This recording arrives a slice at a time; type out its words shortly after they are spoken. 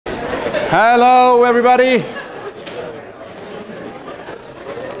Hello, everybody.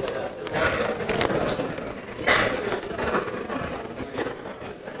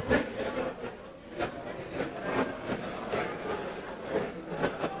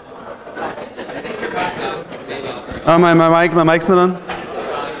 Oh, my mic's not on?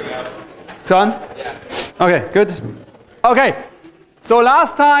 It's on? Yeah. Okay, good. Okay, so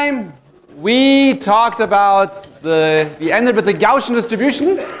last time we talked about we ended with the Gaussian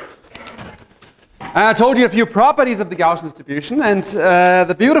distribution. And I told you a few properties of the Gaussian distribution. And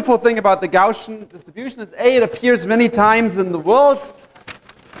the beautiful thing about the Gaussian distribution is A, it appears many times in the world.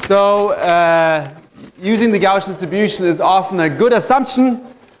 So using the Gaussian distribution is often a good assumption.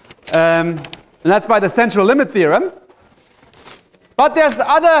 And that's by the central limit theorem. But there's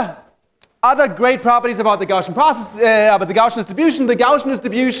other great properties about the Gaussian process, about the Gaussian distribution. The Gaussian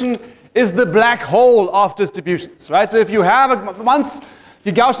distribution is the black hole of distributions, right? So if you have once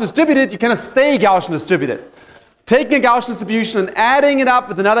you're Gaussian distributed, you cannot stay Gaussian distributed. Taking a Gaussian distribution and adding it up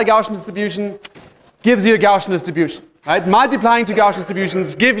with another Gaussian distribution gives you a Gaussian distribution, right? Multiplying two Gaussian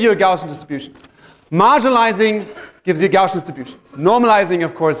distributions give you a Gaussian distribution. Marginalizing gives you a Gaussian distribution. Normalizing,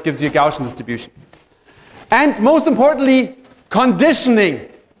 of course, gives you a Gaussian distribution. And most importantly, conditioning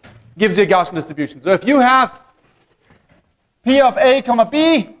gives you a Gaussian distribution. So if you have P of A comma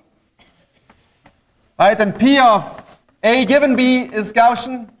B, right, then P of A given B is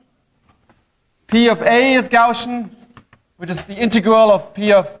Gaussian. P of A is Gaussian, which is the integral of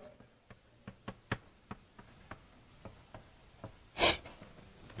P of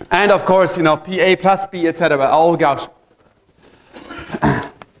and of course, you know, PA plus B, etc., all Gaussian.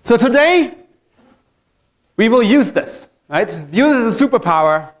 So today we will use this, right? View this as a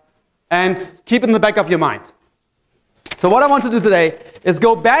superpower and keep it in the back of your mind. So what I want to do today is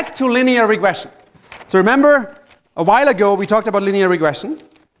go back to linear regression. So remember, a while ago we talked about linear regression.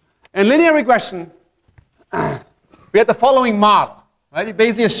 In linear regression, we had the following model, right? We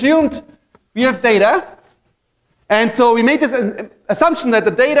basically assumed we have data, and so we made this assumption that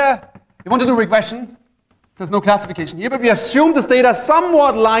the data, we want to do regression. There's no classification here, but we assumed this data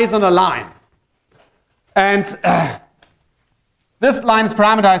somewhat lies on a line. And this line is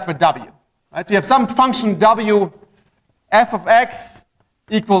parameterized by W. Right? So you have some function W f of x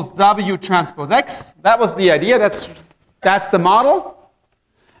equals W transpose x. That was the idea. That's the model.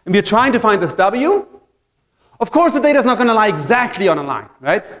 And we're trying to find this W. Of course, the data is not going to lie exactly on a line,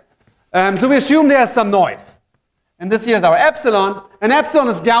 right? So we assume there's some noise. And this here is our epsilon. And epsilon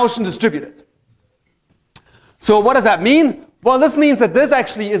is Gaussian distributed. So what does that mean? Well, this means that this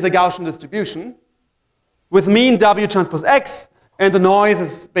actually is a Gaussian distribution with mean W transpose x. And the noise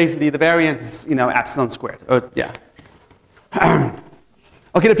is basically the variance is, you know, epsilon squared. Yeah.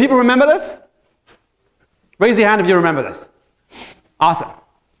 Okay, do people remember this? Raise your hand if you remember this. Awesome.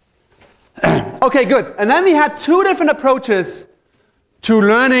 Okay, good. And then we had two different approaches to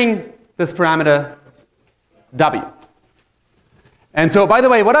learning this parameter W. And so, by the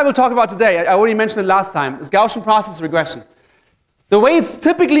way, what I will talk about today, I already mentioned it last time, is Gaussian process regression. The way it's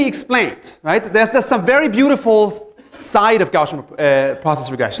typically explained, right? There's some very beautiful side of Gaussian process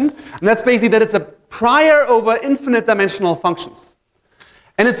regression, and that's basically that it's a prior over infinite dimensional functions.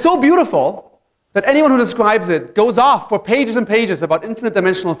 And it's so beautiful that anyone who describes it goes off for pages and pages about infinite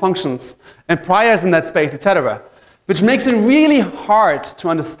dimensional functions and priors in that space, etc., which makes it really hard to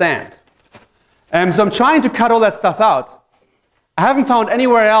understand. So I'm trying to cut all that stuff out. I haven't found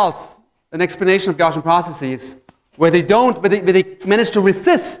anywhere else an explanation of Gaussian processes where they manage to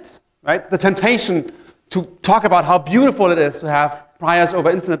resist, right, the temptation to talk about how beautiful it is to have priors over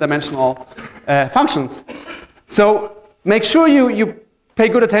infinite dimensional functions. So make sure you pay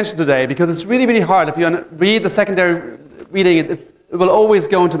good attention today, because it's really, really hard. If you read the secondary reading, it will always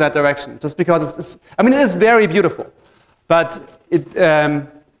go into that direction, just because I mean, it is very beautiful, but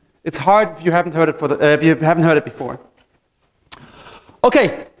it's hard if you haven't heard it before.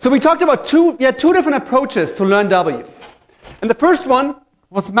 Okay, so we talked about we had two different approaches to learn W. And the first one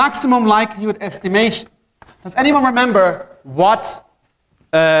was maximum likelihood estimation. Does anyone remember what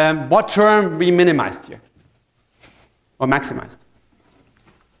term we minimized here? Or maximized?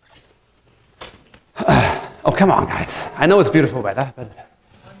 Oh, come on, guys. I know it's beautiful weather, but...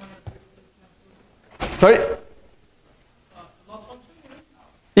 Sorry?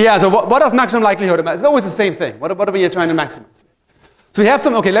 Yeah, so what does maximum likelihood? It's always the same thing. What are we trying to maximize? So we have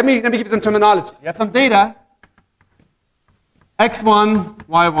some, okay, let me give you some terminology. We have some data, x1,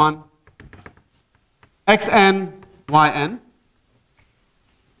 y1, xn, yn.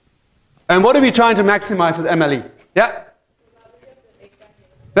 And what are we trying to maximize with MLE? Yeah?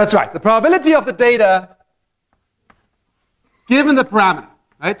 That's right. The probability of the data given the parameter.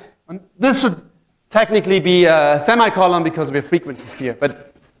 right? And this should technically be a semicolon because we're frequentist here,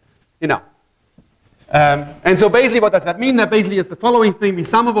 but you know. And so basically what does that mean? That basically is the following thing. We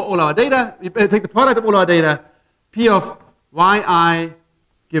sum over all our data, we take the product of all our data, P of yi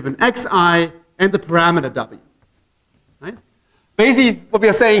given xi, and the parameter w. Right? Basically what we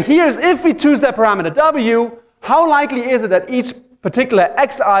are saying here is if we choose that parameter w, how likely is it that each particular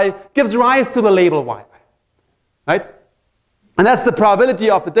xi gives rise to the label yi? Right? And that's the probability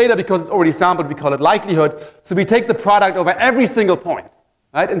of the data because it's already sampled, we call it likelihood. So we take the product over every single point,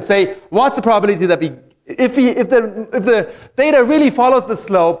 right? And say, what's the probability that if the data really follows the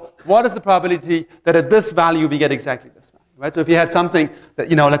slope, what is the probability that at this value we get exactly this value, right? So if you had something that,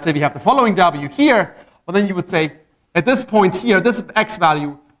 you know, let's say we have the following w here, well then you would say, at this point here, this x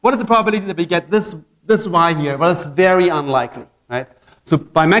value, what is the probability that we get this y here? Well, it's very unlikely, right? So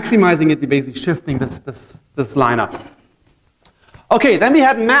by maximizing it, we're basically shifting this line up. Okay, then we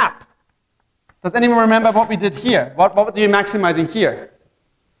had map. Does anyone remember what we did here? What were you maximizing here?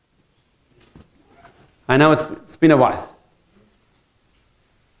 I know it's been a while.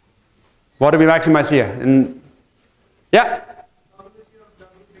 What do we maximize here? Yeah?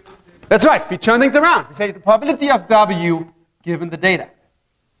 That's right, we turn things around. We say the probability of W given the data.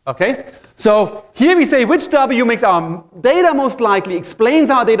 Okay? So here we say which W makes our data most likely, explains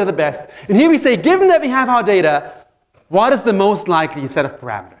our data the best. And here we say, given that we have our data, what is the most likely set of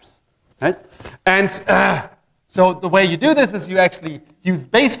parameters? Right? And so the way you do this is you actually use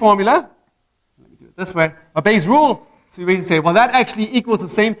Bayes' formula. Let me do it this way. Or Bayes' rule. So you basically say, well, that actually equals the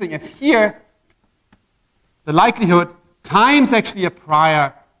same thing as here. The likelihood times actually a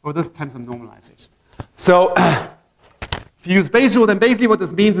prior, or this times some normalization. So if you use Bayes' rule, then basically what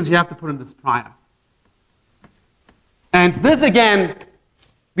this means is you have to put in this prior. And this, again,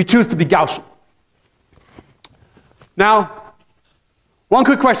 we choose to be Gaussian. Now, one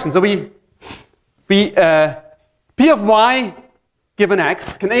quick question. So P of y given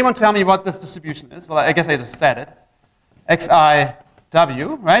x. Can anyone tell me what this distribution is? Well, I guess I just said it. Xi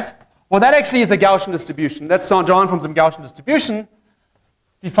w, right? Well, that actually is a Gaussian distribution. That's drawn from some Gaussian distribution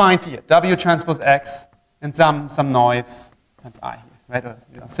defined here. W transpose x and some noise times I, right? Or,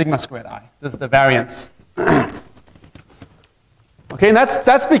 you know, sigma squared I. This is the variance. Okay, and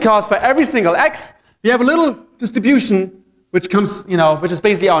that's because for every single x, we have a little distribution which comes, you know, which is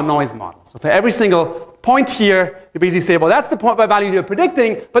basically our noise model. So for every single point here, you basically say, well, that's the point by value you're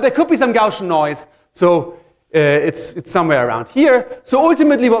predicting, but there could be some Gaussian noise. So it's somewhere around here. So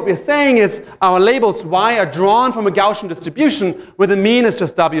ultimately what we're saying is our labels y are drawn from a Gaussian distribution where the mean is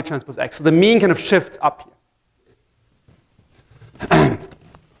just W transpose x. So the mean kind of shifts up here.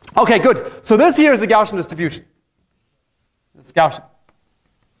 Okay, good. So this here is a Gaussian distribution. It's Gaussian.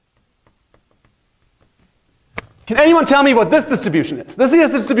 Can anyone tell me what this distribution is? This here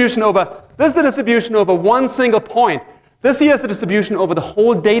is the distribution over one single point. This here is the distribution over the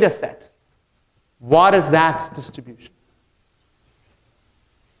whole data set. What is that distribution?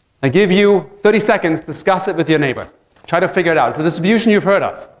 I give you 30 seconds, discuss it with your neighbor. Try to figure it out. It's a distribution you've heard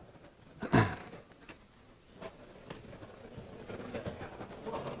of.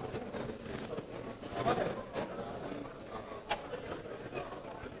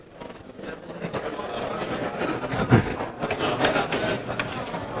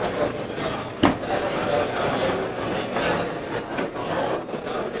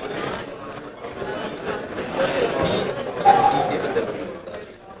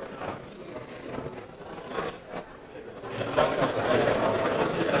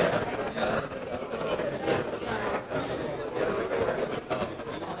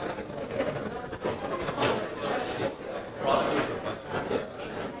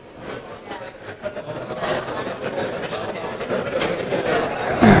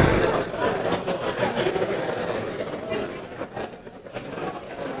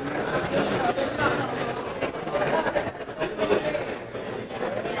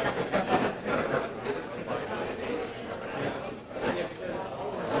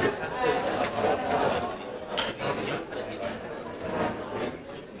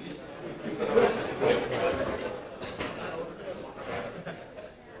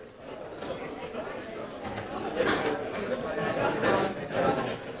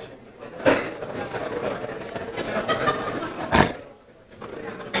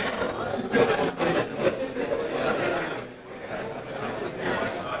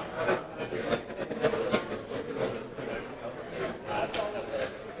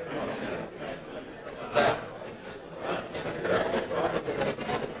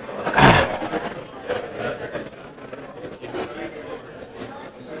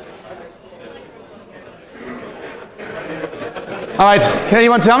 All right, can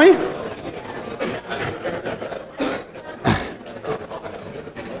anyone tell me?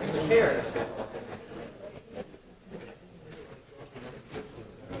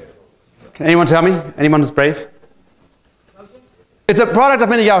 Can anyone tell me? Anyone who's brave? It's a product of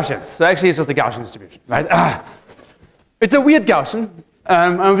many Gaussians. So actually, it's just a Gaussian distribution, right? It's a weird Gaussian,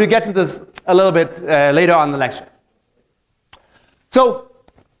 and we'll get to this a little bit later on in the lecture. So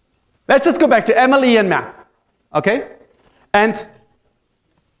let's just go back to MLE and map, okay? And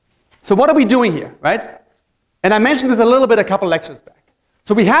so what are we doing here, right? And I mentioned this a little bit a couple lectures back.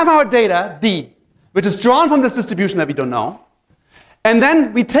 So we have our data, D, which is drawn from this distribution that we don't know. And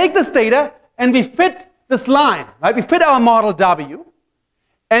then we take this data and we fit this line, right? We fit our model W.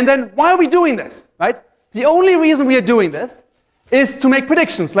 And then why are we doing this, right? The only reason we are doing this is to make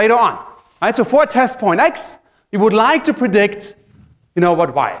predictions later on, right? So for test point X, we would like to predict,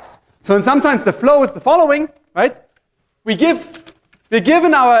 what Y is. So in some sense, the flow is the following, right? We're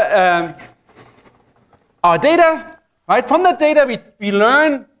given our data, right? From that data, we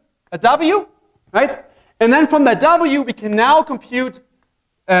learn a W, right? And then from that W, we can now compute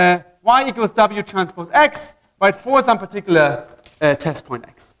Y equals W transpose X, right, for some particular test point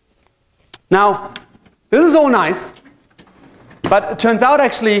X. Now, this is all nice, but it turns out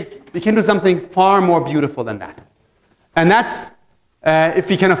actually we can do something far more beautiful than that. And that's if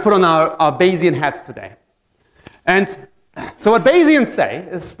we kind of put on our Bayesian hats today. And so what Bayesians say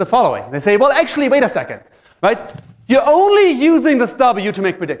is the following. They say, well, actually, wait a second, right? You're only using this W to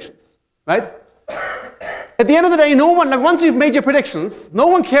make predictions, right? At the end of the day, no one, like once you've made your predictions, no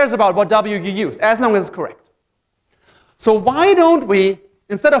one cares about what W you used, as long as it's correct. So why don't we,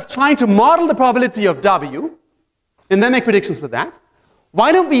 instead of trying to model the probability of W, and then make predictions with that,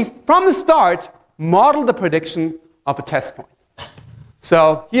 why don't we, from the start, model the prediction of a test point?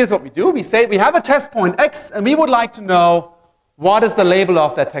 So here's what we do. We say we have a test point X, and we would like to know what is the label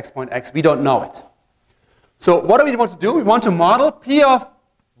of that test point X. We don't know it. So what do we want to do? We want to model P of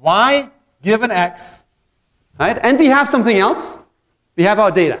Y given X, right? And we have something else. We have our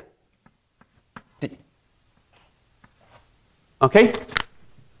data, D. Okay?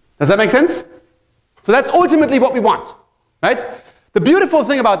 Does that make sense? So that's ultimately what we want, right? The beautiful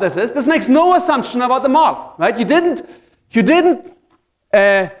thing about this is this makes no assumption about the model, right? You didn't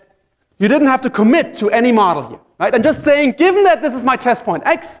have to commit to any model here, right? I'm just saying, given that this is my test point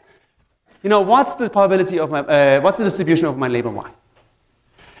X, what's the probability of my, what's the distribution of my label Y?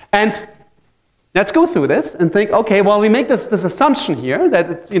 And let's go through this and think, okay, well, we make this assumption here that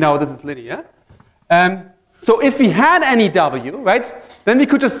it's, this is linear. So if we had any W, right, then we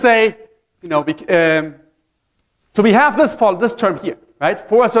could just say, so we have this term here, right?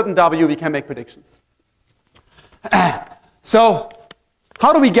 For a certain W, we can make predictions. So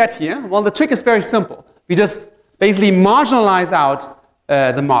how do we get here? Well, the trick is very simple. We just basically marginalize out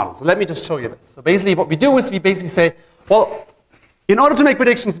the model. So let me just show you this. So basically what we do is we basically say, well, in order to make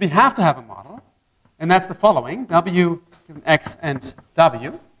predictions, we have to have a model. And that's the following, W given X and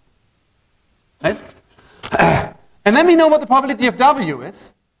W. Right? And then we know what the probability of W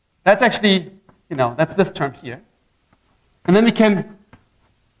is. That's actually, that's this term here. And then we can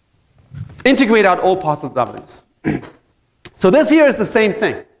integrate out all possible W's. So this here is the same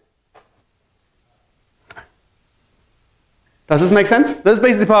thing. Does this make sense? This is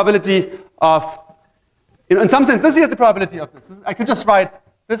basically the probability of, in some sense, this here is the probability of this. I could just write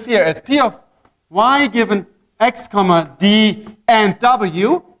this here as P of Y given X, comma, D, and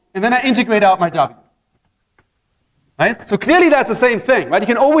W, and then I integrate out my W. Right? So clearly that's the same thing, right? You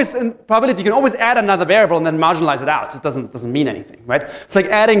can always, in probability, you can always add another variable and then marginalize it out. It doesn't mean anything, right? It's like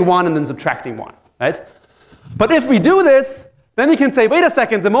adding 1 and then subtracting 1, right? But if we do this, then we can say, wait a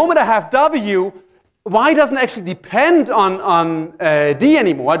second, the moment I have W, Y doesn't actually depend on D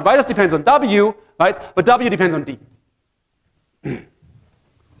anymore. Y just depends on W, right? But W depends on D.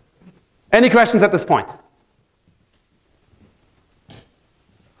 Any questions at this point?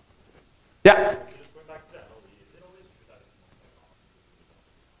 Yeah?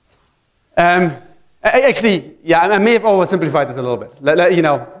 Actually, yeah, I may have oversimplified this a little bit.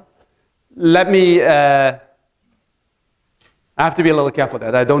 Let me, I have to be a little careful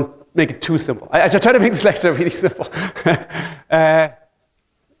that I don't make it too simple. I try to make this lecture really simple.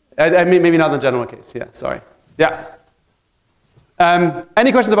 Maybe not in the general case, yeah, sorry. Yeah.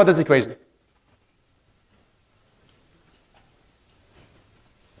 Any questions about this equation?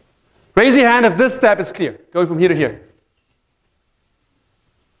 Raise your hand if this step is clear, going from here to here.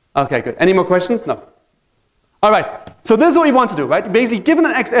 Okay, good. Any more questions? No. All right. So this is what we want to do, right? Basically, given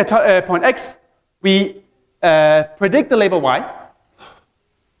an point X, we predict the label Y.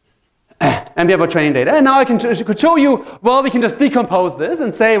 and we have our training data. And now I could show you, well, we can just decompose this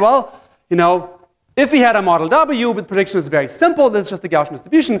and say, well, you know, if we had a model W with prediction is very simple, this is just the Gaussian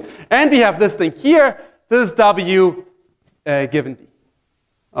distribution, and we have this thing here, this is W given D.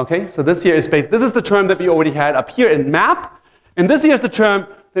 Okay, so this here is this is the term that we already had up here in map, and this here is the term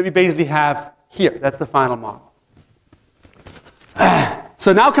that we basically have here. That's the final model.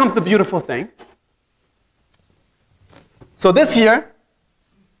 So now comes the beautiful thing. So this here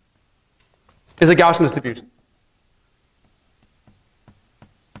is a Gaussian distribution.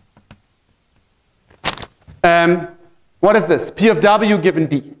 What is this? P of W given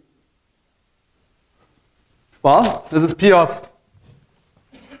D. Well, this is P of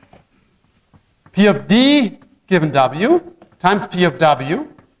D given W times P of W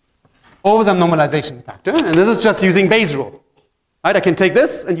over some normalization factor. And this is just using Bayes' rule. Right? I can take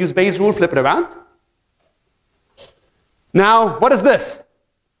this and use Bayes' rule, flip it around. Now, what is this?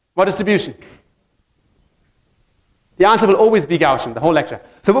 What distribution? The answer will always be Gaussian, the whole lecture.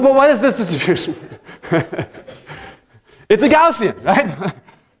 So what is this distribution? It's a Gaussian, right?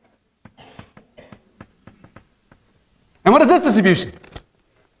 And what is this distribution?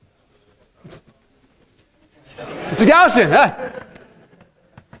 It's a Gaussian. Huh?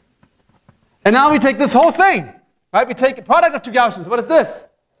 And now we take this whole thing. Right? We take a product of two Gaussians. What is this?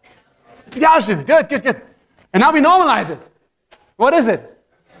 It's a Gaussian. Good, good, good. And now we normalize it. What is it?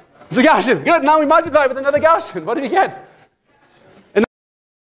 It's a Gaussian. Good. Now we multiply with another Gaussian. What do we get? And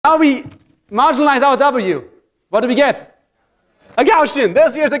now we marginalize our W. What do we get? A Gaussian.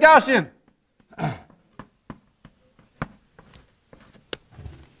 This here's a Gaussian.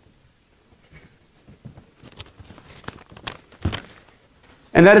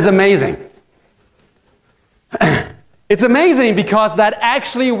 And that is amazing. It's amazing because that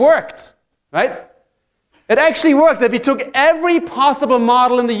actually worked, right? It actually worked that we took every possible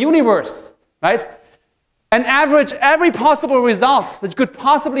model in the universe, right? And averaged every possible result that you could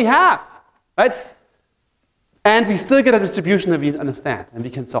possibly have, right? And we still get a distribution that we understand and we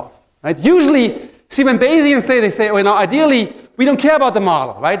can solve, right? Usually, see when Bayesians say, they say, oh, you know, ideally, we don't care about the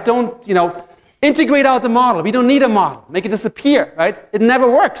model, right? Don't, you know, integrate out the model. We don't need a model. Make it disappear, right? It never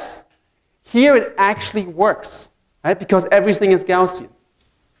works. Here it actually works, right? Because everything is Gaussian,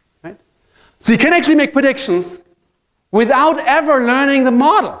 right? So you can actually make predictions without ever learning the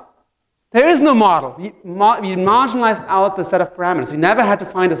model. There is no model. We marginalized out the set of parameters. We never had to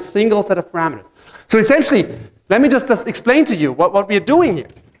find a single set of parameters. So essentially, let me just explain to you what we are doing here,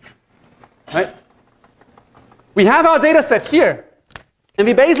 right? We have our data set here, and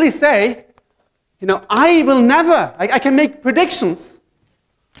we basically say, you know, I will never, I can make predictions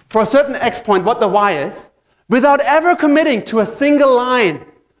for a certain x point, what the y is, without ever committing to a single line,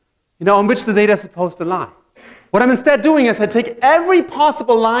 you know, on which the data is supposed to lie. What I'm instead doing is I take every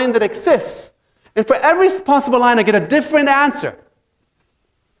possible line that exists, and for every possible line I get a different answer.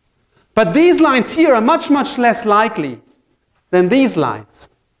 But these lines here are much, much less likely than these lines,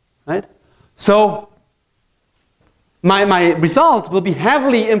 right? So my result will be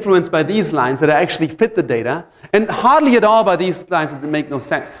heavily influenced by these lines that actually fit the data, and hardly at all by these lines that make no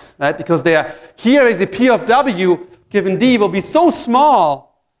sense, right? Because they are, here is the P of W given D will be so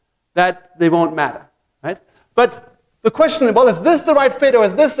small that they won't matter, right? But the question, well, is this the right fit or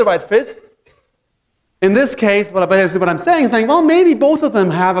is this the right fit? In this case, what I'm saying is, well, maybe both of them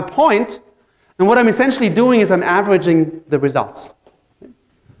have a point, and what I'm essentially doing is I'm averaging the results.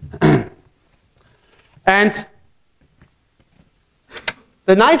 And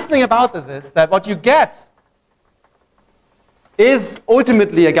the nice thing about this is that what you get is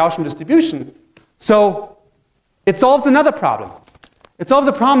ultimately a Gaussian distribution. So it solves another problem. It solves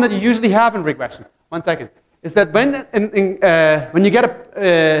a problem that you usually have in regression. 1 second. Is that when you get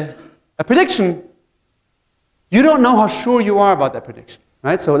a prediction, you don't know how sure you are about that prediction,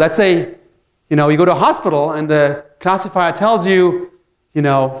 right? So let's say, you know, you go to a hospital and the classifier tells you, you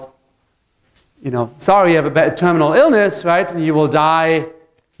know, sorry, you have a bad terminal illness, right? And you will die,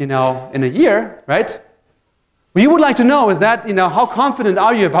 you know, in a year, right? What you would like to know is that, you know, how confident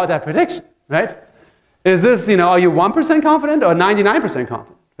are you about that prediction, right? Is this, you know, are you 1% confident or 99%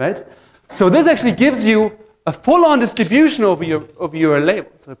 confident, right? So this actually gives you a full-on distribution over your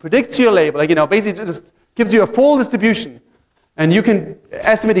label. So it predicts your label, like, you know, basically it just gives you a full distribution. And you can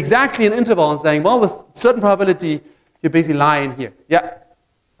estimate exactly an interval and saying, well, with certain probability, you basically lie in here. Yeah?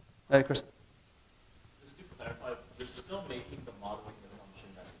 Chris? Just to clarify, you're still making the modeling assumption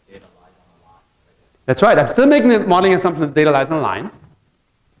that the data lies on a line, right? That's right. I'm still making the modeling assumption that the data lies on a line.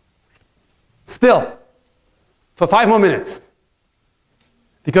 Still. For 5 more minutes.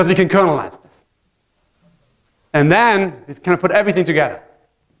 Because we can kernelize this. And then we kind of put everything together.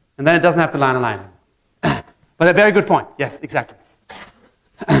 And then it doesn't have to line on line. But a very good point. Yes, exactly.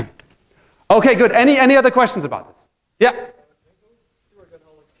 Okay, good. Any other questions about this? Yeah?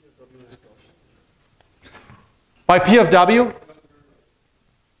 By P of W?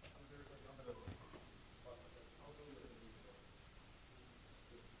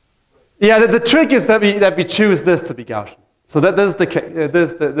 Yeah, the trick is that we choose this to be Gaussian. So this is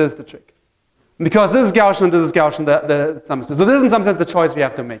the trick. Because this is Gaussian and this is Gaussian, so this is in some sense the choice we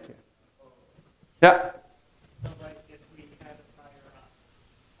have to make here. Yeah?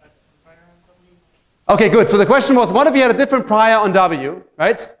 Okay, good. So the question was, what if you had a different prior on W,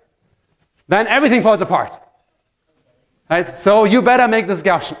 right? Then everything falls apart. Right? So you better make this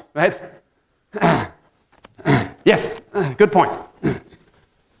Gaussian, right? Yes, good point.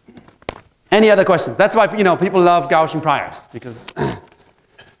 Any other questions? That's why people love Gaussian priors, because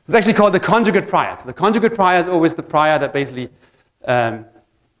it's actually called the conjugate prior. So the conjugate prior is always the prior that basically,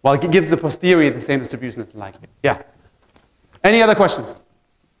 it gives the posterior the same distribution as the likely. Yeah. Any other questions?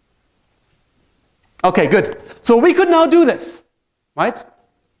 Okay, good. So we could now do this, right?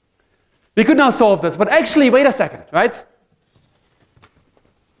 We could now solve this, but actually, wait a second, right?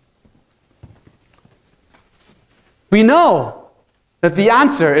 We know that the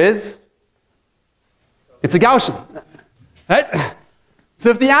answer is, it's a Gaussian, right? So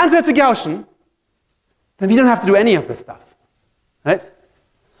if the answer is a Gaussian, then we don't have to do any of this stuff, right?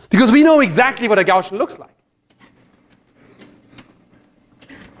 Because we know exactly what a Gaussian looks like.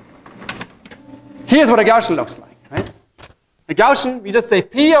 Here's what a Gaussian looks like, right? A Gaussian, we just say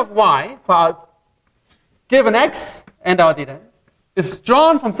P of y for our given x and our data is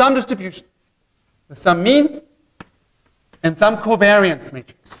drawn from some distribution with some mean and some covariance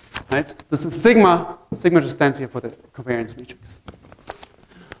matrix, right? This is sigma. Sigma just stands here for the covariance matrix.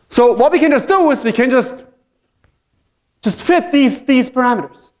 So what we can just do is we can just fit these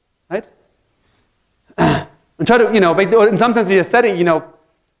parameters, right? And try to, basically, or in some sense we are setting, to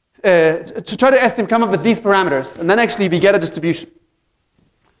try to come up with these parameters, and then actually we get a distribution.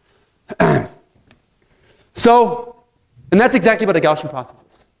 And that's exactly what a Gaussian process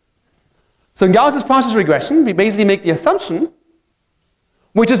is. So in Gauss's process regression, we basically make the assumption,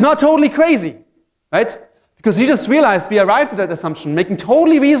 which is not totally crazy, right? Because you just realized we arrived at that assumption, making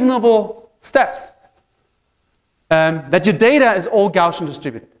totally reasonable steps, that your data is all Gaussian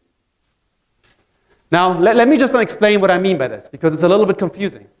distributed. Now, let me just explain what I mean by this, because it's a little bit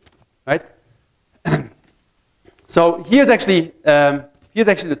confusing, right? So here's actually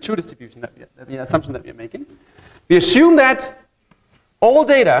the true distribution, the assumption that we're making. We assume that all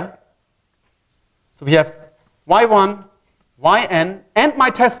data, so we have y1, yn, and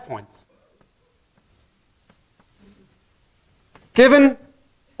my test points, given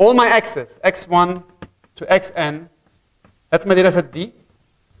all my x's, x1 to xn, that's my data set D,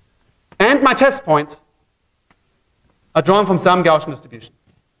 and my test point are drawn from some Gaussian distribution.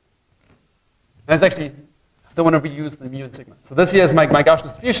 That's actually, I don't want to reuse the mu and sigma. So this here is my Gaussian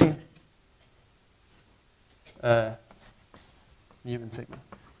distribution, mu and sigma.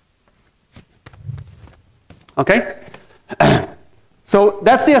 Okay? So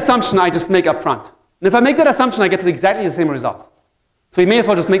that's the assumption I just make up front. And if I make that assumption, I get to exactly the same result. So we may as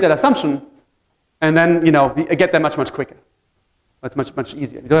well just make that assumption, and then I get there much, much quicker. It's much, much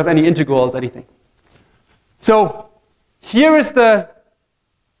easier. You don't have any integrals, anything. So here is let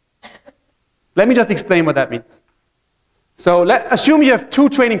me just explain what that means. So assume you have two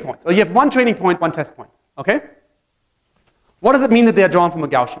training points, or you have one training point, one test point. Okay? What does it mean that they are drawn from a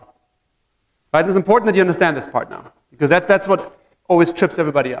Gaussian? Right? It's important that you understand this part now, because that's what always trips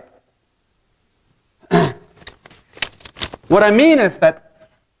everybody up. What I mean is that,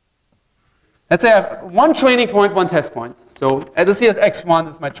 let's say I have one training point, one test point. So this here is x1,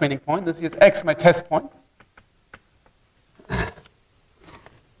 this is my training point. This here is x, my test point.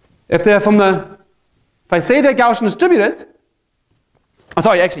 If I say they're Gaussian distributed, oh,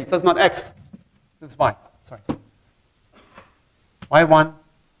 sorry, actually, that's not x. This is y. Sorry. y1,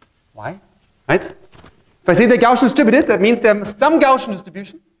 y, right? If I say they're Gaussian distributed, that means there's some Gaussian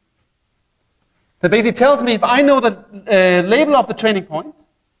distribution that basically tells me if I know the label of the training point,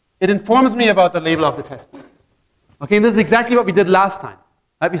 it informs me about the label of the test point. Okay, and this is exactly what we did last time.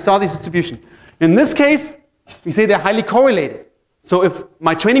 Right? We saw this distribution. In this case, we say they're highly correlated. So if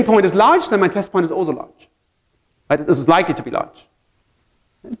my training point is large, then my test point is also large. Right? This is likely to be large.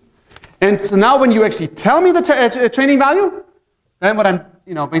 And so now when you actually tell me the training value, then what I'm,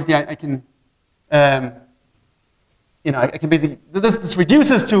 basically I can, I can basically, this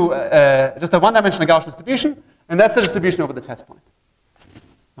reduces to just a one-dimensional Gaussian distribution, and that's the distribution over the test point.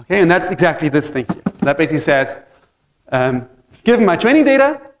 Okay, and that's exactly this thing here. So that basically says, given my training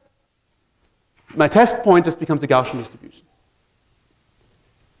data, my test point just becomes a Gaussian distribution.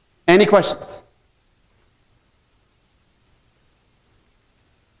 Any questions?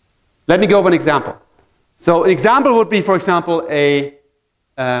 Let me go over an example. So an example would be, for example,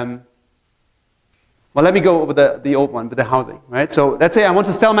 well, let me go over the old one with the housing, right? So let's say I want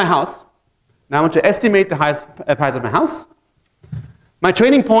to sell my house. Now I want to estimate the highest price of my house. My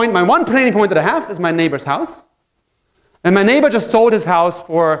training point, my one training point that I have is my neighbor's house. And my neighbor just sold his house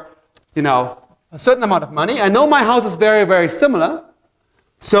for, a certain amount of money. I know my house is very, very similar.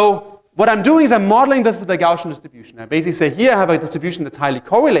 So what I'm doing is I'm modeling this with a Gaussian distribution. I basically say here I have a distribution that's highly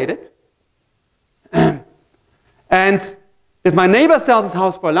correlated. And if my neighbor sells his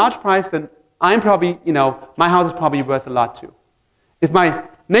house for a large price, then I'm probably, my house is probably worth a lot too. If my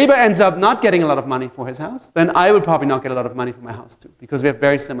neighbor ends up not getting a lot of money for his house, then I will probably not get a lot of money for my house too, because we have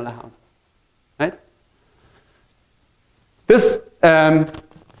very similar houses, right? This, now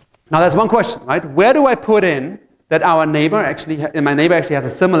there's one question, right? Where do I put in that my neighbor actually has a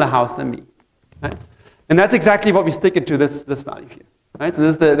similar house than me, right? And that's exactly what we stick into this value here, right? So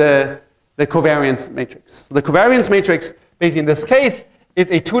this is the covariance matrix. So the covariance matrix, basically in this case,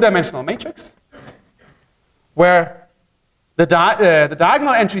 is a two-dimensional matrix where the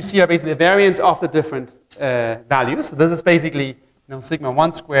diagonal entries here are basically the variance of the different values. So this is basically sigma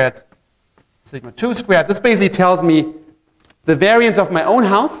 1 squared, sigma 2 squared. This basically tells me the variance of my own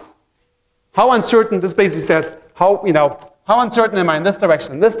house. How uncertain, this basically says how uncertain am I in this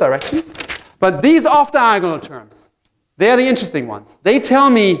direction and this direction. But these off-diagonal terms, they are the interesting ones. They tell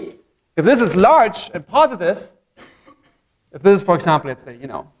me if this is large and positive, if this is, for example, let's say,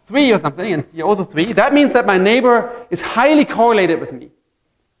 3 or something, and here also 3, that means that my neighbor is highly correlated with me.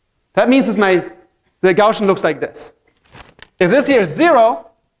 That means the Gaussian looks like this. If this here is 0,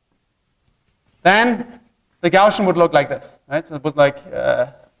 then the Gaussian would look like this, right? So it would like,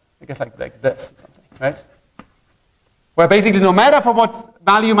 I guess like this or something, right? Where basically no matter for what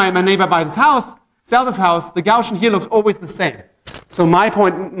value my neighbor buys his house, sells his house, the Gaussian here looks always the same. So my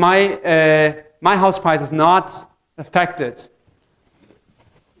house price is not affected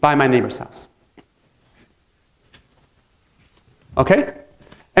by my neighbor's house. Okay?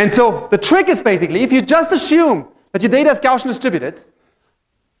 And so the trick is basically, if you just assume that your data is Gaussian distributed,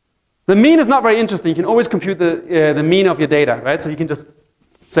 the mean is not very interesting. You can always compute the mean of your data, right? So you can just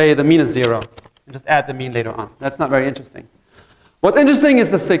say the mean is 0 and just add the mean later on. That's not very interesting. What's interesting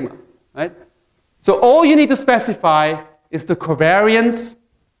is the sigma, right? So all you need to specify is the covariance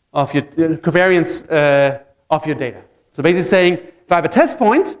of your data. So basically saying, if I have a test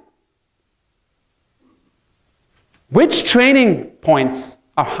point, which training points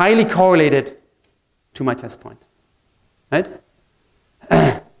are highly correlated to my test point, right?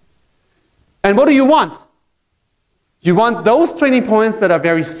 And what do you want? You want those training points that are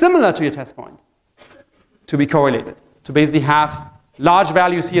very similar to your test point to be correlated, to basically have large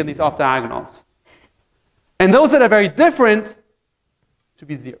values here in these off-diagonals. And those that are very different to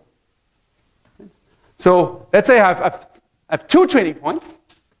be 0. So let's say I have 2 training points.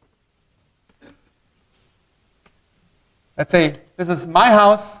 Let's say this is my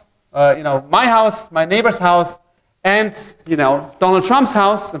house, my house, my neighbor's house, and Donald Trump's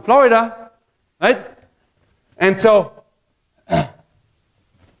house in Florida, right? And so,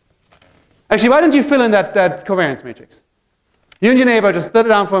 actually, why don't you fill in that covariance matrix? You and your neighbor just sit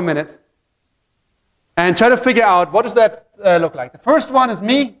down for a minute and try to figure out what does that look like. The first one is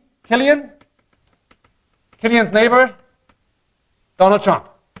me, Kilian. Kilian's neighbor, Donald Trump.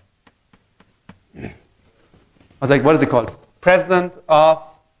 I was like, what is it called? President of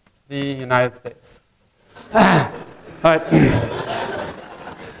the United States. All right.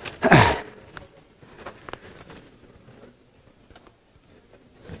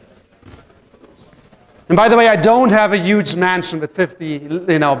 And by the way, I don't have a huge mansion with 50,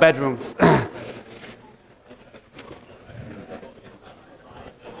 bedrooms.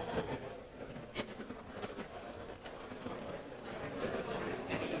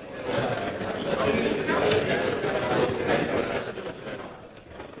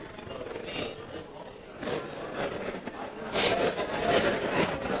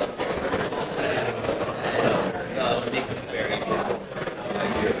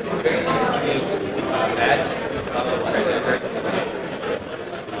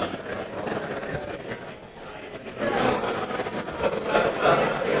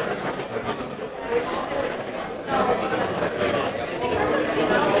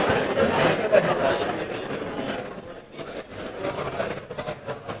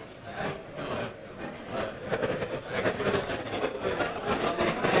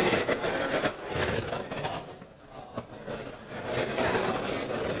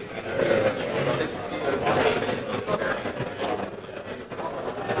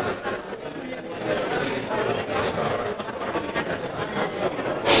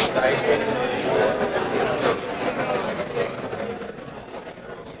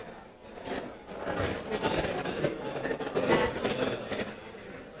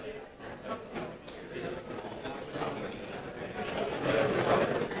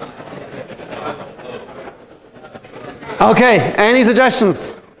 Okay, any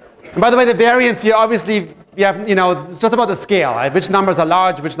suggestions? And by the way, the variance here, obviously, we have, you know, it's just about the scale, right? Which numbers are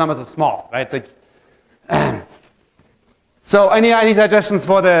large, which numbers are small, right? Like, so any suggestions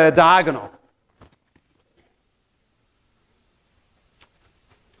for the diagonal?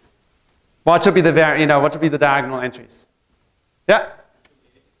 What should be the what should be the diagonal entries? Yeah.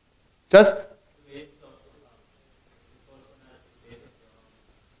 Just?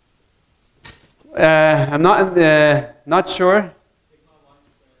 I'm not sure.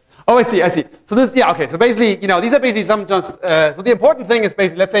 Oh, I see. So this, yeah, okay. So basically, you know, these are basically some just. So the important thing is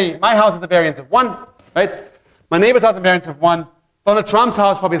basically, let's say my house is a variance of 1, right? My neighbor's house is a variance of 1. Donald Trump's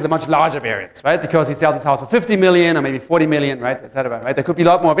house probably is a much larger variance, right? Because he sells his house for 50 million or maybe 40 million, right, etc. Right? There could be a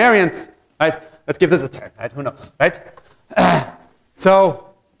lot more variance, right? Let's give this a 10, right? Who knows, right? So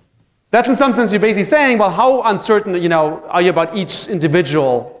that's in some sense you're basically saying, well, how uncertain, you know, are you about each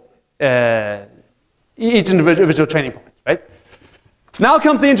individual training point, right? Now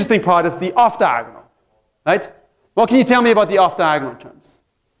comes the interesting part, is the off-diagonal, right? What can you tell me about the off-diagonal terms?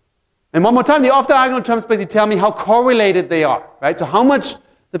 And one more time, the off-diagonal terms basically tell me how correlated they are, right? So how much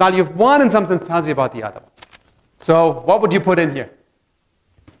the value of one in some sense tells you about the other. So what would you put in here?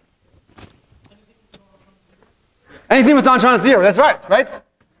 Anything with non-trivial 0, that's right, right?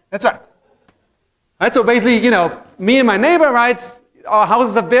 That's right. Right, so basically, you know, me and my neighbor, right, our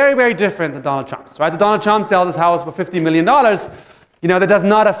houses are very, very different than Donald Trump's, right? So Donald Trump sells his house for $50 million. You know, that does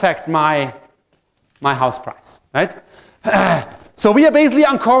not affect my house price, right? So we are basically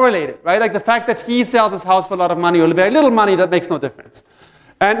uncorrelated, right? Like the fact that he sells his house for a lot of money or very little money, that makes no difference.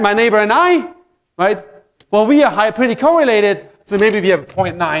 And my neighbor and I, right? Well, we are pretty correlated, so maybe we have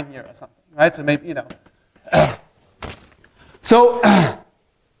 0.9 here or something, right? So maybe, you know. So,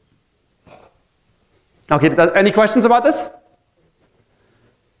 okay, any questions about this?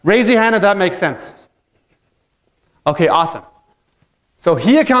 Raise your hand if that makes sense. Okay, awesome. So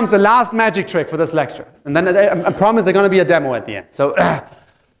here comes the last magic trick for this lecture. And then I promise there's going to be a demo at the end. So,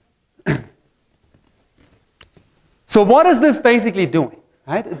 so what is this basically doing?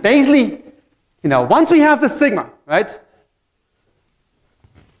 Right? Basically, you know, once we have the sigma, right?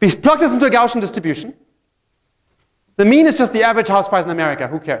 We plug this into a Gaussian distribution. The mean is just the average house price in America.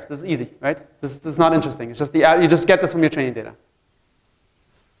 Who cares? This is easy, right? This is not interesting. It's just you just get this from your training data.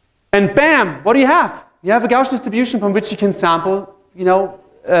 And bam, what do you have? You have a Gaussian distribution from which you can sample, you know,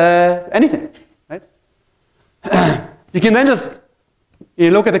 anything, right? You can then just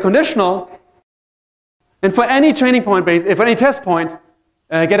look at the conditional, and for any training point base, for any test point,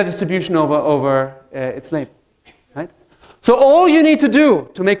 get a distribution over its label, right? So all you need to do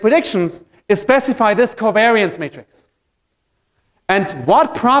to make predictions is specify this covariance matrix. And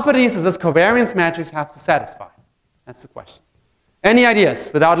what properties does this covariance matrix have to satisfy? That's the question. Any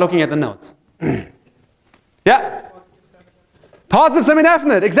ideas without looking at the notes? Yeah? Positive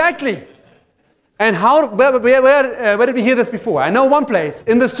semi-definite, exactly. And where did we hear this before? I know one place,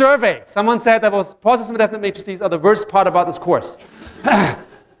 in the survey, someone said that was positive semi-definite matrices are the worst part about this course. So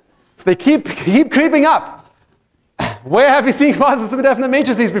they keep creeping up. Where have you seen positive semi-definite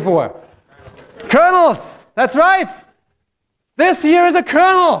matrices before? Kernels, that's right. This here is a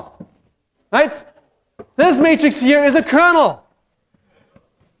kernel, right? This matrix here is a kernel.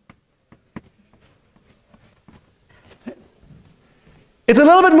 It's a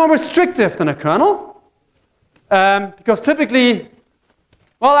little bit more restrictive than a kernel, because typically,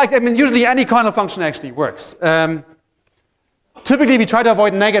 well, I mean, usually any kernel function actually works. Typically, we try to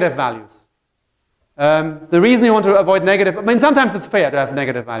avoid negative values. The reason you want to avoid negative, I mean, sometimes it's fair to have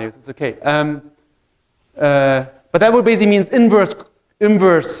negative values. It's okay. But that would basically means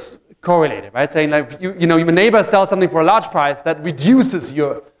inverse correlated, right? Saying like, you know, your neighbor sells something for a large price, that reduces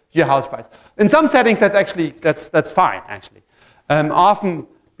your house price. In some settings, that's actually, that's fine, actually. Often,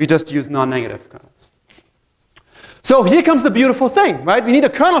 we just use non-negative kernels. So here comes the beautiful thing, right? We need a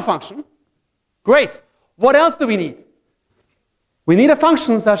kernel function. Great. What else do we need? We need a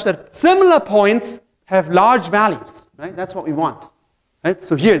function such that similar points have large values, right? That's what we want, right?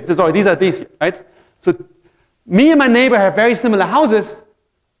 So here, these are these here, right? So me and my neighbor have very similar houses,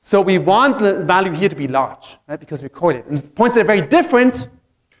 so we want the value here to be large, right? Because we're correlated. And points that are very different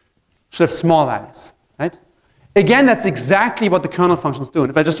should have small values, right? Again, that's exactly what the kernel functions do. And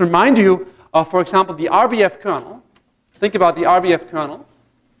if I just remind you of, for example, the RBF kernel, think about the RBF kernel.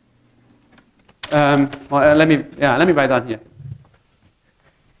 Let me write down here.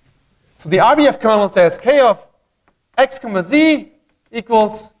 So the RBF kernel says k of x comma z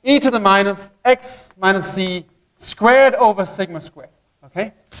equals e to the minus x minus z squared over sigma squared.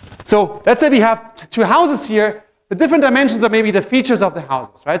 Okay? So let's say we have two houses here. The different dimensions are maybe the features of the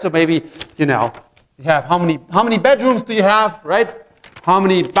houses, right? So maybe, you know, You have how many bedrooms do you have, right? How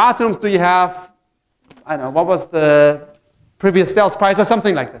many bathrooms do you have? I don't know, what was the previous sales price or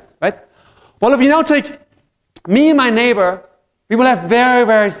something like this, right? Well, if you now take me and my neighbor, we will have very,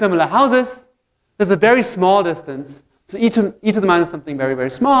 very similar houses. There's a very small distance. So e to the minus something very, very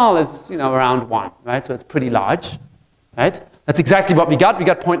small is, around 1, right? So it's pretty large, right? That's exactly what we got. We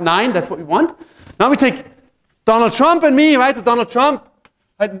got 0.9. That's what we want. Now we take Donald Trump and me, right? So Donald Trump,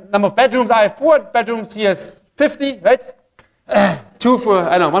 right? Number of bedrooms. I have 4 bedrooms. He has 50, right? 2 for,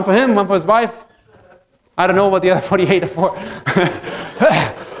 I don't know, 1 for him, 1 for his wife. I don't know what the other 48 are for.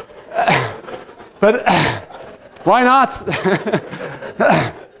 But why not?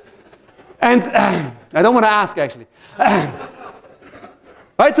 And I don't want to ask, actually.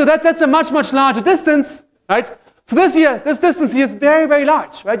 Right, so that's a much, much larger distance, right? So this distance here is very, very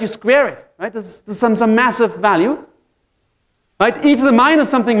large, right? You square it, right? This is some massive value, right? E to the minus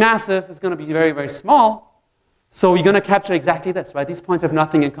something massive is going to be very, very small. So you're going to capture exactly this, right? These points have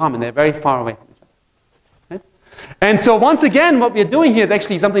nothing in common. They're very far away from each other. Right? And so once again, what we're doing here is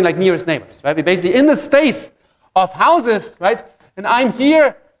actually something like nearest neighbors, right? We're basically in the space of houses, right? And I'm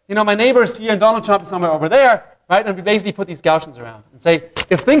here, my neighbor's here, and Donald Trump is somewhere over there, right? And we basically put these Gaussians around and say,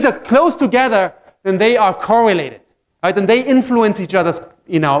 if things are close together, then they are correlated, right? Then they influence each other's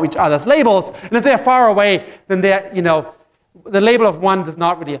labels. And if they're far away, then they're, the label of one does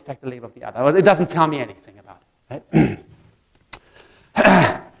not really affect the label of the other. It doesn't tell me anything about it,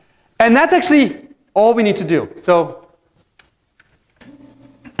 right? And that's actually all we need to do. So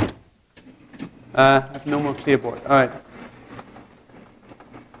I have no more clear board. All right.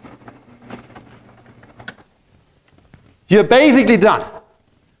 You're basically done.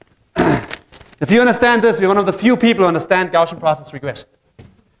 If you understand this, you're one of the few people who understand Gaussian process regression.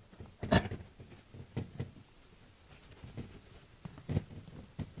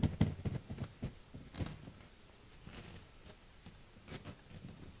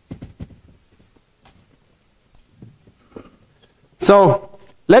 So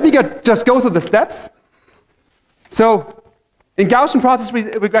let me just go through the steps. So in Gaussian process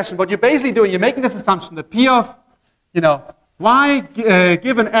regression, what you're basically doing, you're making this assumption that P of y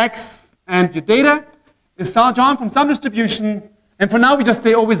given x and your data is drawn from some distribution. And for now, we just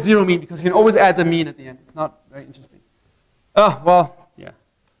say always 0 mean, because you can always add the mean at the end. It's not very interesting. Oh, well, yeah.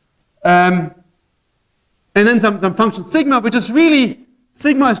 And then some function sigma, which is really,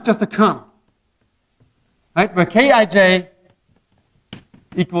 sigma is just a kernel. Right? Where kij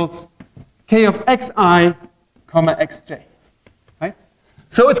equals k of xi, comma xj. Right?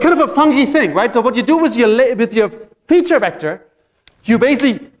 So it's kind of a funky thing, right? So what you do with your feature vector, you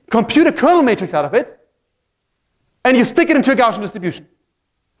basically compute a kernel matrix out of it, and you stick it into a Gaussian distribution.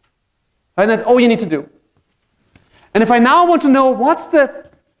 Right? And that's all you need to do. And if I now want to know what's the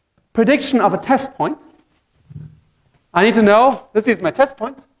prediction of a test point, I need to know, this is my test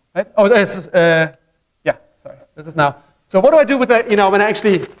point, right? Oh, this is, yeah, sorry, this is now. So what do I do with that, when I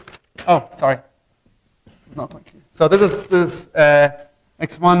actually, oh, sorry, this is not quite clear. So this is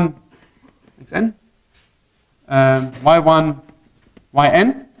x1, xn, y1,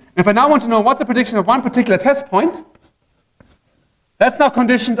 yn. If I now want to know what's the prediction of one particular test point, that's now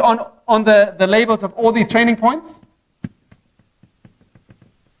conditioned on the labels of all the training points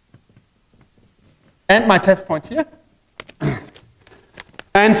and my test point here.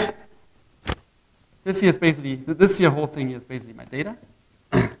 And this here is basically, whole thing here is basically my data.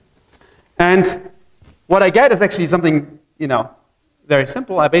 And what I get is actually something, very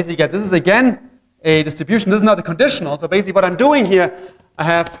simple. I basically get, this is again a distribution. This is not a conditional. So basically what I'm doing here, I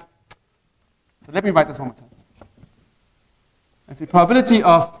have, so let me write this one more time. It's the probability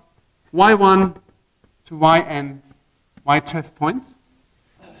of y1 to yn, y test point,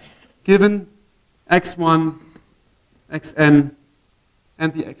 given x1, xn,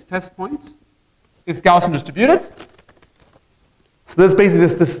 and the x test point, is Gaussian distributed. So this is basically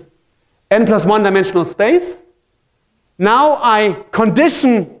this n plus 1 dimensional space. Now I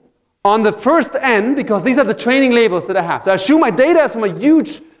condition on the first n, because these are the training labels that I have. So I assume my data is from a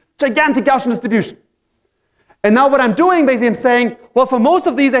huge, gigantic Gaussian distribution. And now what I'm doing, basically, I'm saying, well, for most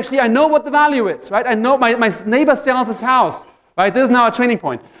of these, actually, I know what the value is, right? I know my neighbor sells his house, right? This is now a training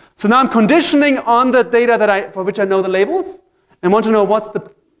point. So now I'm conditioning on the data for which I know the labels, and want to know what's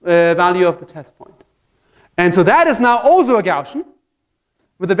the value of the test point. And so that is now also a Gaussian,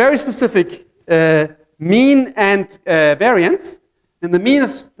 with a very specific mean and variance. And the mean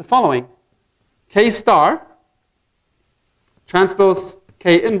is the following: k star transpose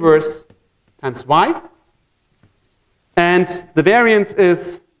k inverse times y. And the variance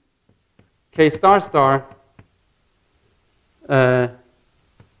is k star star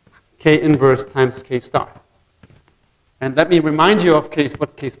K inverse times K star. And let me remind you of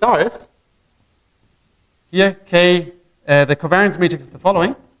what K star is. Here, K, the covariance matrix is the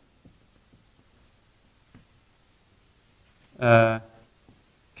following.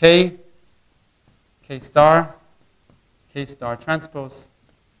 K star transpose,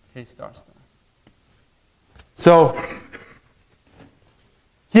 K star star. So,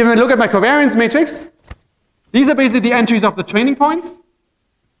 here when we look at my covariance matrix, these are basically the entries of the training points.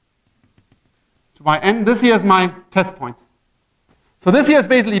 And this here is my test point. So this here is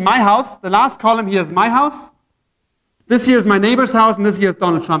basically my house. The last column here is my house. This here is my neighbor's house, and this here is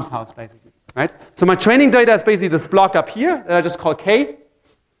Donald Trump's house, basically. Right? So my training data is basically this block up here that I just call K.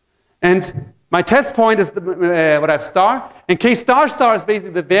 And my test point is what I have star. And K star star is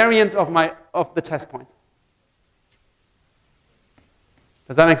basically the variance of the test point.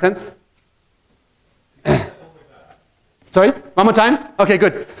 Does that make sense? Sorry? One more time? Okay,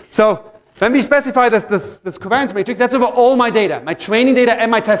 good. So when we specify this covariance matrix, that's over all my data, my training data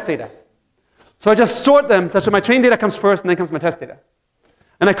and my test data. So I just sort them such that my training data comes first and then comes my test data.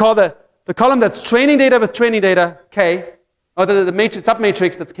 And I call the column that's training data with training data K, or the matrix,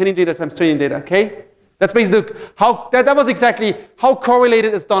 submatrix that's training data times training data K. That's basically that was exactly how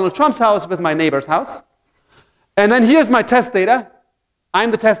correlated is Donald Trump's house with my neighbor's house. And then here's my test data.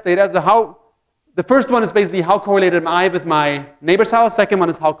 I'm the test data. So the first one is basically how correlated am I with my neighbor's house. Second one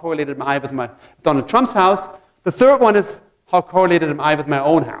is how correlated am I with my Donald Trump's house. The third one is how correlated am I with my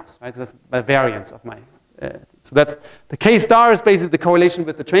own house. Right? So that's my variance of my. So that's the K star is basically the correlation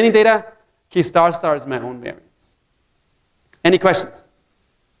with the training data. K star star is my own variance. Any questions?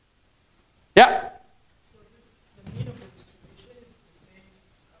 Yeah. So the mean of the distribution is the same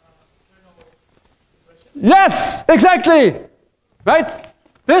kernel regression? Yes, exactly. Right.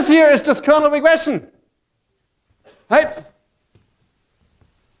 This here is just kernel regression. Right?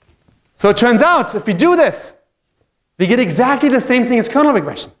 So it turns out, if we do this, we get exactly the same thing as kernel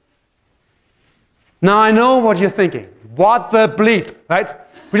regression. Now I know what you're thinking. What the bleep, right?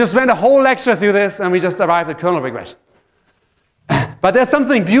 We just went a whole lecture through this and we just arrived at kernel regression. But there's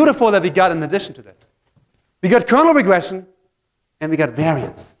something beautiful that we got in addition to this. We got kernel regression and we got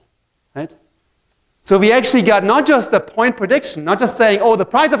variance, right? So we actually got not just a point prediction, not just saying, oh, the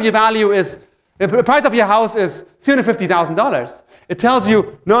price of your house is $350,000. It tells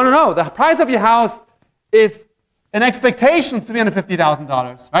you, no, the price of your house is an expectation of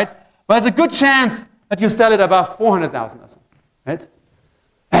 $350,000, right? But there's a good chance that you sell it above $400,000 or something, right?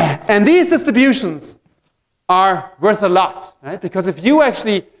 And these distributions are worth a lot, right? Because if you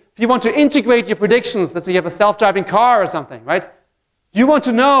want to integrate your predictions, let's say you have a self-driving car or something, right? You want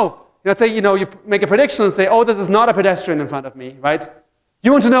to know, let's say, you make a prediction and say, oh, this is not a pedestrian in front of me, right?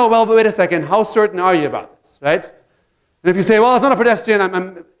 You want to know, well, wait a second, how certain are you about this, right? And if you say, well, it's not a pedestrian,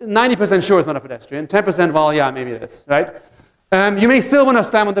 I'm 90% sure it's not a pedestrian, 10%, well, yeah, maybe it is, right? You may still want to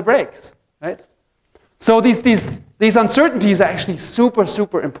slam on the brakes, right? So these uncertainties are actually super,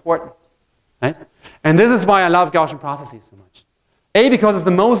 super important, right? And this is why I love Gaussian processes so much. A, because it's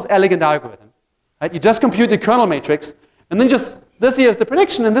the most elegant algorithm, right? You just compute the kernel matrix, and then just this here is the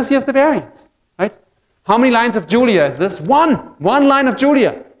prediction, and this here is the variance, right? How many lines of Julia is this? One line of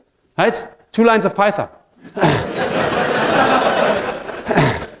Julia, right? 2 lines of Python.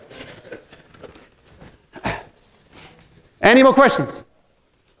 Any more questions?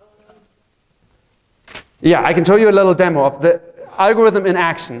 Yeah, I can show you a little demo of the algorithm in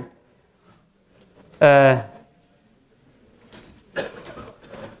action.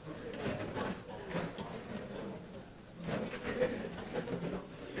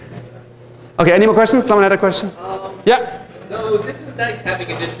 Okay, any more questions? Someone had a question? Yeah? So this is nice having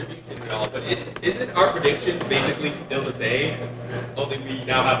a distribution and all, but isn't our prediction basically still the same? Only we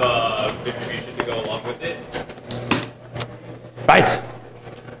now have a distribution to go along with it? Right.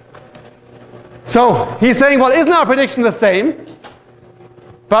 So he's saying, well, isn't our prediction the same?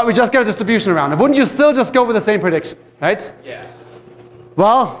 But we just get a distribution around it. Wouldn't you still just go with the same prediction, right? Yeah.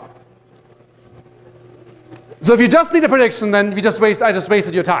 Well, so if you just need a prediction, then I just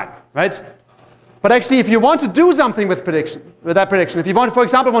wasted your time, right? But actually, if you want to do something with that prediction, if you want, for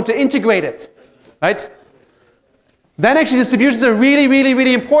example, want to integrate it, right? Then actually distributions are really, really,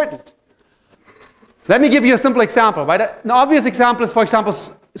 really important. Let me give you a simple example, right? An obvious example is, for example,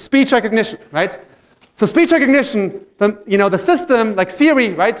 speech recognition, right? So speech recognition, the system, like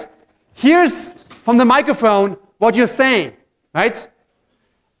Siri, right, hears from the microphone what you're saying, right?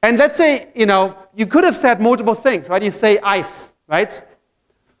 And let's say, you could have said multiple things, right? You say ice, right?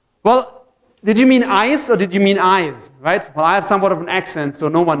 Well, did you mean ice or did you mean eyes, right? Well, I have somewhat of an accent, so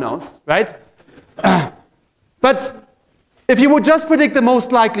no one knows, right? But if you would just predict the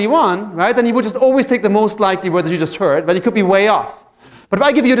most likely one, right, then you would just always take the most likely word that you just heard, but it could be way off. But if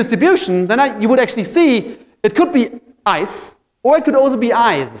I give you a distribution, then you would actually see it could be ice, or it could also be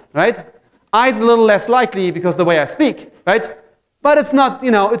eyes, right? Eyes a little less likely because of the way I speak, right? But it's not,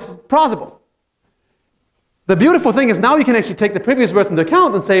 it's plausible. The beautiful thing is now you can actually take the previous words into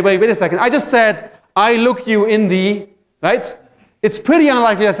account and say, wait a second, I just said, I look you in the, right? It's pretty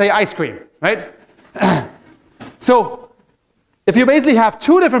unlikely to say ice cream, right? So if you basically have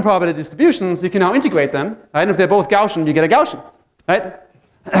two different probability distributions, you can now integrate them, right? And if they're both Gaussian, you get a Gaussian, right?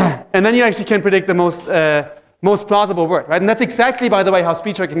 And then you actually can predict the most plausible word, right? And that's exactly, by the way, how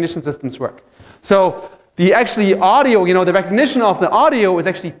speech recognition systems work. So the actually audio, the recognition of the audio is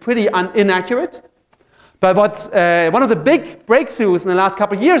actually pretty inaccurate. But one of the big breakthroughs in the last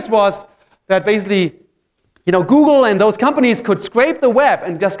couple of years was that basically, Google and those companies could scrape the web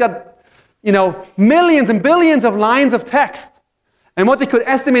and just got, millions and billions of lines of text. And what they could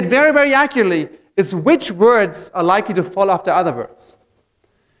estimate very, very accurately is which words are likely to fall after other words.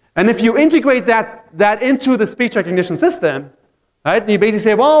 And if you integrate that into the speech recognition system, right, and you basically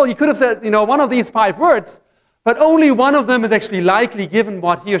say, well, you could have said, one of these 5 words, but only one of them is actually likely given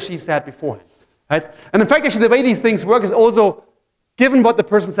what he or she said beforehand, right? And in fact, actually, the way these things work is also given what the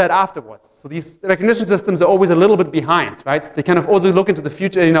person said afterwards. So these recognition systems are always a little bit behind, right? They kind of also look into the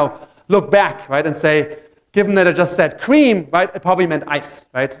future, look back, right, and say, given that I just said cream, right, it probably meant ice,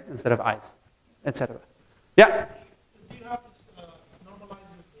 right, instead of ice, etc. Yeah? Do you have to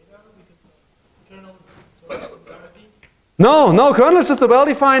normalize your data because the kernel is sort of gravity? No, kernel is just a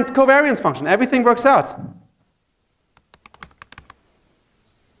well-defined covariance function. Everything works out.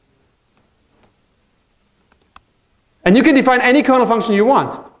 And you can define any kernel function you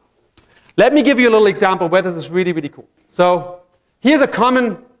want. Let me give you a little example where this is really, really cool. So here's a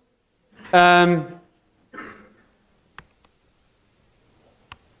common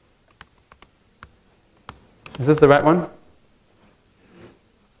is this the right one?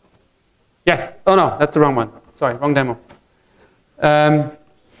 Yes. Oh no, that's the wrong one. Sorry, wrong demo.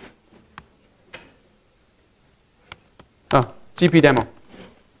 GP demo.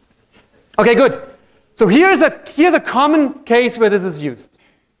 Okay, good. So here's a common case where this is used.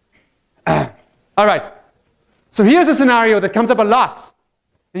 All right. So here's a scenario that comes up a lot.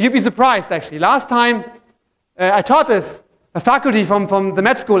 And you'd be surprised, actually. Last time I taught this, a faculty from the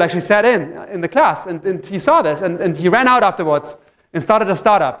med school actually sat in the class, and he saw this, and he ran out afterwards and started a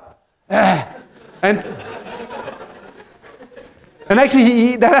startup. And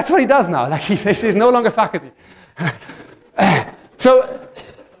actually, that's what he does now. Like he's no longer faculty. So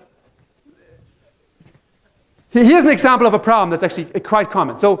here's an example of a problem that's actually quite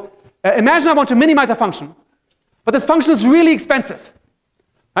common. So imagine I want to minimize a function, but this function is really expensive,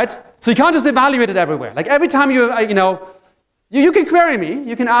 right? So you can't just evaluate it everywhere. Like every time you can query me,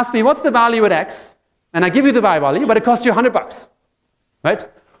 you can ask me what's the value at x, and I give you the y value, but it costs you $100, right?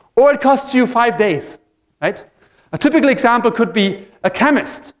 Or it costs you 5 days, right? A typical example could be a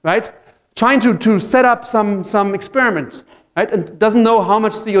chemist, right? Trying to set up some experiment, right? And doesn't know how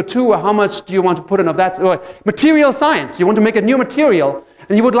much CO2 or how much do you want to put in of that. Or material science, you want to make a new material,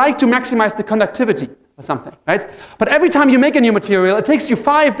 and you would like to maximize the conductivity or something, right? But every time you make a new material, it takes you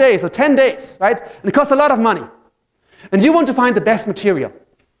 5 days or 10 days, right? And it costs a lot of money. And you want to find the best material.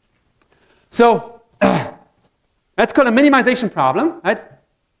 So that's called a minimization problem, right?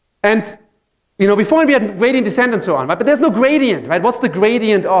 And before we had gradient descent and so on, right? But there's no gradient, right? What's the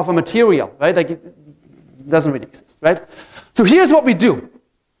gradient of a material, right? Like it doesn't really exist, right? So here's what we do.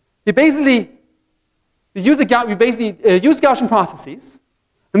 We basically use Gaussian processes,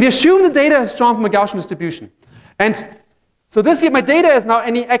 and we assume the data is drawn from a Gaussian distribution. And so this here, my data is now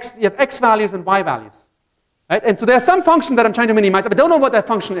you have x values and y values. Right? And so there's some function that I'm trying to minimize, but I don't know what that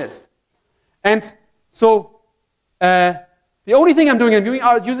function is. And so the only thing I'm doing,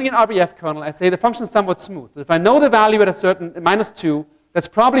 using an RBF kernel. I say the function is somewhat smooth. If I know the value at a certain -2, that's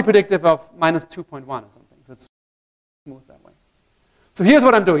probably predictive of -2.1 or something. So it's smooth that way. So here's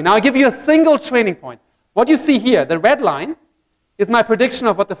what I'm doing. Now I give you a single training point. What you see here, the red line, is my prediction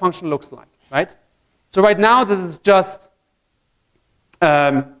of what the function looks like, right? So right now this is just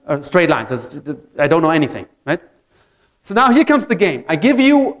a straight line. So I don't know anything, right? So now here comes the game. I give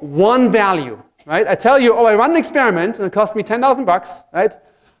you one value, right? I tell you, I run an experiment and it cost me $10,000, right?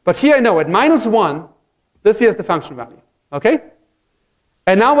 But here I know at -1, this here is the function value, okay?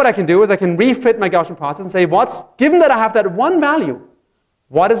 And now what I can do is I can refit my Gaussian process and say, given that I have that one value,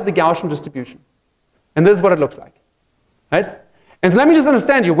 what is the Gaussian distribution? And this is what it looks like, right? And so let me just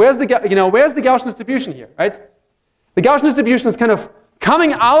understand you. Where's the Gaussian distribution here, right? The Gaussian distribution is kind of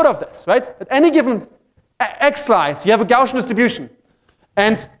coming out of this, right? At any given x slice, you have a Gaussian distribution.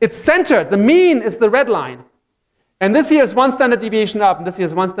 And it's centered. The mean is the red line. And this here is one standard deviation up, and this here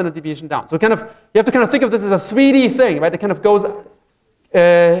is one standard deviation down. So kind of, you have to kind of think of this as a 3D thing, right? It kind of goes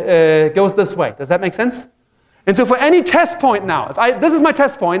this way. Does that make sense? And so for any test point now, this is my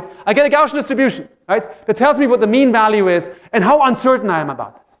test point, I get a Gaussian distribution, right? That tells me what the mean value is and how uncertain I am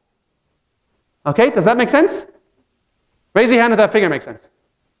about this. Okay, does that make sense? Raise your hand if that figure makes sense.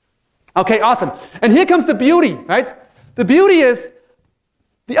 Okay, awesome. And here comes the beauty, right? The beauty is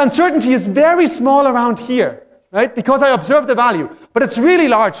the uncertainty is very small around here, right? Because I observe the value, but it's really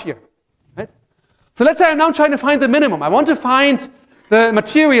large here, right? So let's say I'm now trying to find the minimum. I want to find the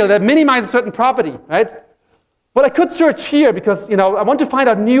material that minimizes a certain property, right? Well, I could search here because, I want to find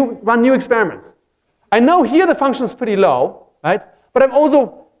out run new experiments. I know here the function is pretty low, right? But I'm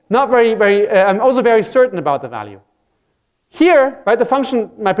also not I'm also very certain about the value. Here, right,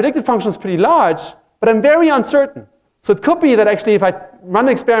 my predicted function is pretty large, but I'm very uncertain. So it could be that actually if I run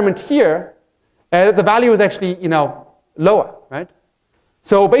an experiment here, the value is actually, lower, right?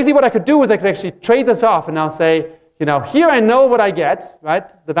 So basically what I could do is I could actually trade this off and now say, here I know what I get, right?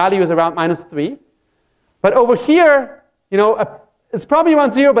 The value is around -3. But over here, it's probably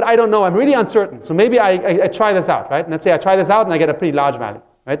around 0, but I don't know. I'm really uncertain. So maybe I try this out, right? And let's say I try this out and I get a pretty large value,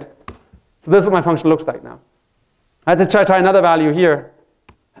 right? So this is what my function looks like now. I have to try another value here,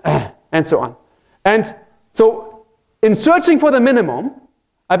 and so on. And so in searching for the minimum,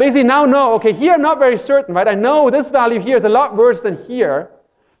 I basically now know, okay, here I'm not very certain, right? I know this value here is a lot worse than here.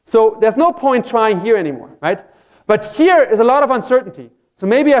 So there's no point trying here anymore, right? But here is a lot of uncertainty. So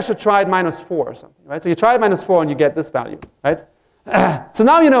maybe I should try it -4 or something, right? So you try it -4 and you get this value, right? So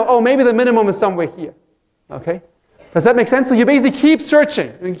now you know, oh, maybe the minimum is somewhere here, okay? Does that make sense? So you basically keep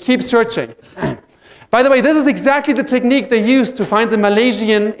searching and keep searching. By the way, this is exactly the technique they used to find the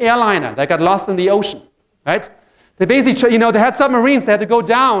Malaysian airliner that got lost in the ocean, right? They basically, they had submarines, they had to go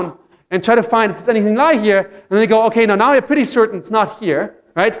down and try to find if there's anything like here, and then they go, okay, now we're pretty certain it's not here,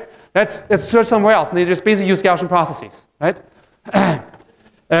 right? Let's search somewhere else, and they just basically use Gaussian processes, right?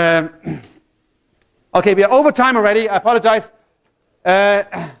 Okay, we are over time already. I apologize.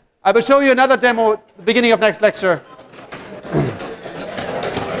 I will show you another demo at the beginning of next lecture.